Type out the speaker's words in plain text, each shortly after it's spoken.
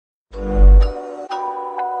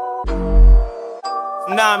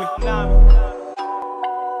Sunami.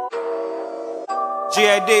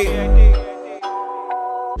 GAD.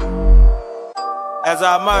 As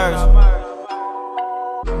I emerge.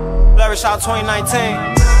 Flourish out 2019.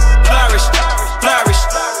 Flourish, flourish,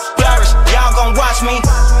 flourish. Y'all gon' watch me.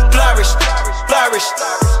 Flourish, flourish,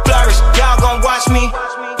 flourish. Y'all gon' watch me.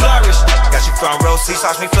 Flourish. Got you front row seats,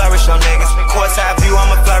 watch me flourish on niggas. Courtside view,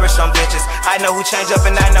 I'ma flourish on bitches. I know who changed up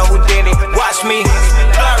and I know who did it. Watch me.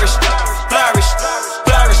 Flourish, flourish,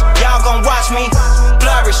 flourish. Y'all gon' watch me.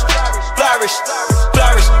 Flourish, flourish,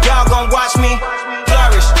 flourish. Y'all gon' watch me.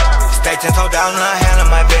 Flourish. Stay 10 toes down and I handle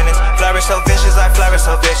my business. Flourish so vicious, I flourish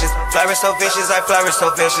so vicious. Flourish so vicious, I flourish so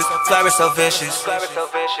vicious. Flourish so vicious.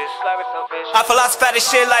 I philosophize this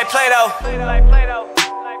shit like Plato.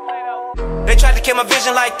 They tried to kill my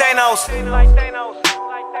vision like Thanos.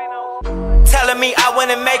 Telling me I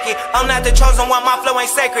wouldn't make it. I'm not the chosen one, my flow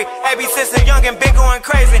ain't sacred. AB since I'm young and big going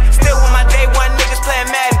crazy. Still with my day one niggas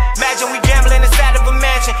playing Madden. Imagine we gambling inside of a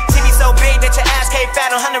mansion. TV so big that your ass can't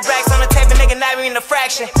fathom. 100 racks on the table, nigga, not even a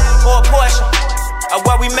fraction or a portion of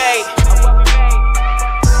what we made.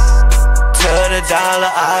 To the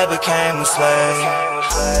dollar I became a slave.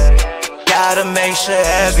 Gotta make sure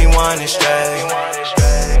everyone is straight.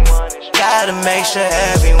 Gotta make sure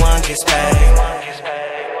everyone gets paid.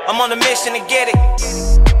 I'm on a mission to get it.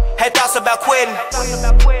 Had thoughts about quitting,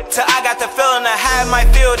 till I got the feeling of how it might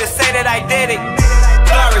feel to say that I did it.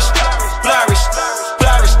 Flourish, flourish,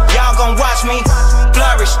 flourish. Y'all gon' watch me.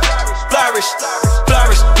 Flourish, flourish,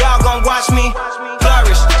 flourish. Y'all gon' watch me.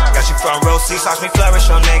 Flourish. Got you front row seats, watch me flourish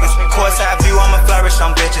on niggas. Courtside view, I'ma flourish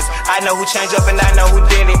on bitches. I know who changed up and I know who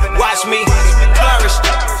did it. Watch me. Flourish,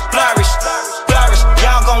 flourish, flourish.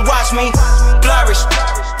 Y'all gon' watch me. Flourish,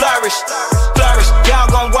 flourish, flourish. Y'all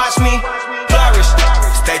gon' watch me. Flourish.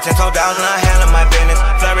 Stay 10 toes down and I handle my business.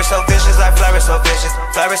 Flourish so vicious, I flourish so vicious.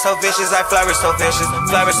 Flourish so vicious, I flourish so vicious.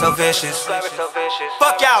 Flourish so vicious.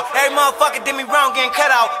 Fuck y'all, every motherfucker did me wrong, getting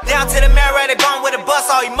cut out. Down to the marrow, they bone with a bus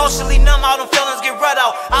all. Emotionally numb, all them feelings get rut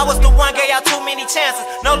out. I was the one, gave y'all too many chances.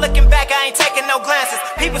 No looking back, I ain't taking no glances.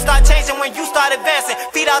 People start changing when you start advancing.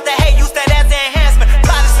 Feed out the hate, use that as the enhancement.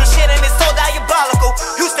 Plotted some shit and it's so diabolical.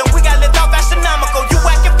 Houston, we got lit off astronomical. You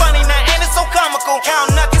acting funny now, and it's so comical.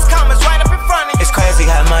 Counting up these comments right up in front of you. It's crazy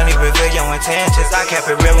how money reveal your intentions. I kept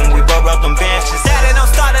it real when we both broke them benches. Saturday don't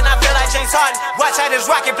start and I feel like James Harden. Watch how this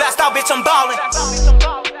rocket blast out, bitch, I'm ballin'.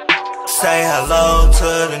 Say hello to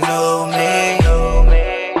the new me.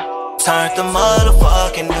 Turn the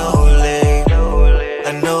motherfucking new leaf.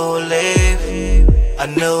 A new leaf. A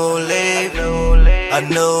new leaf. A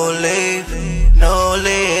new leaf. New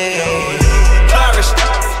leaf. Flourish,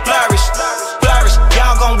 flourish, flourish.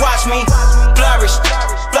 Y'all gon' watch me. Flourish,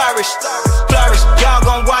 flourish, flourish. Y'all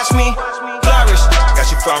gon' watch me. Flourish. Got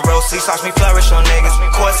you front row seats, watch me flourish on niggas.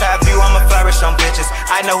 Courtside view, I'ma flourish on bitches.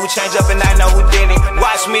 I know who changed up and I know who did it.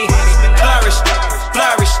 Watch me. Flourish,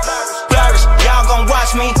 flourish, flourish. Y'all gon'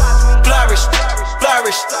 watch me. Flourish,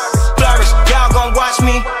 flourish, flourish. Y'all gon' watch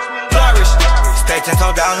me. Flourish. Stay 10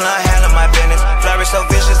 toes down and I handle my business. Flourish so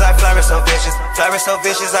vicious, I flourish so vicious. Flourish so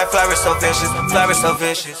vicious, I flourish so vicious. Flourish so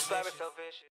vicious.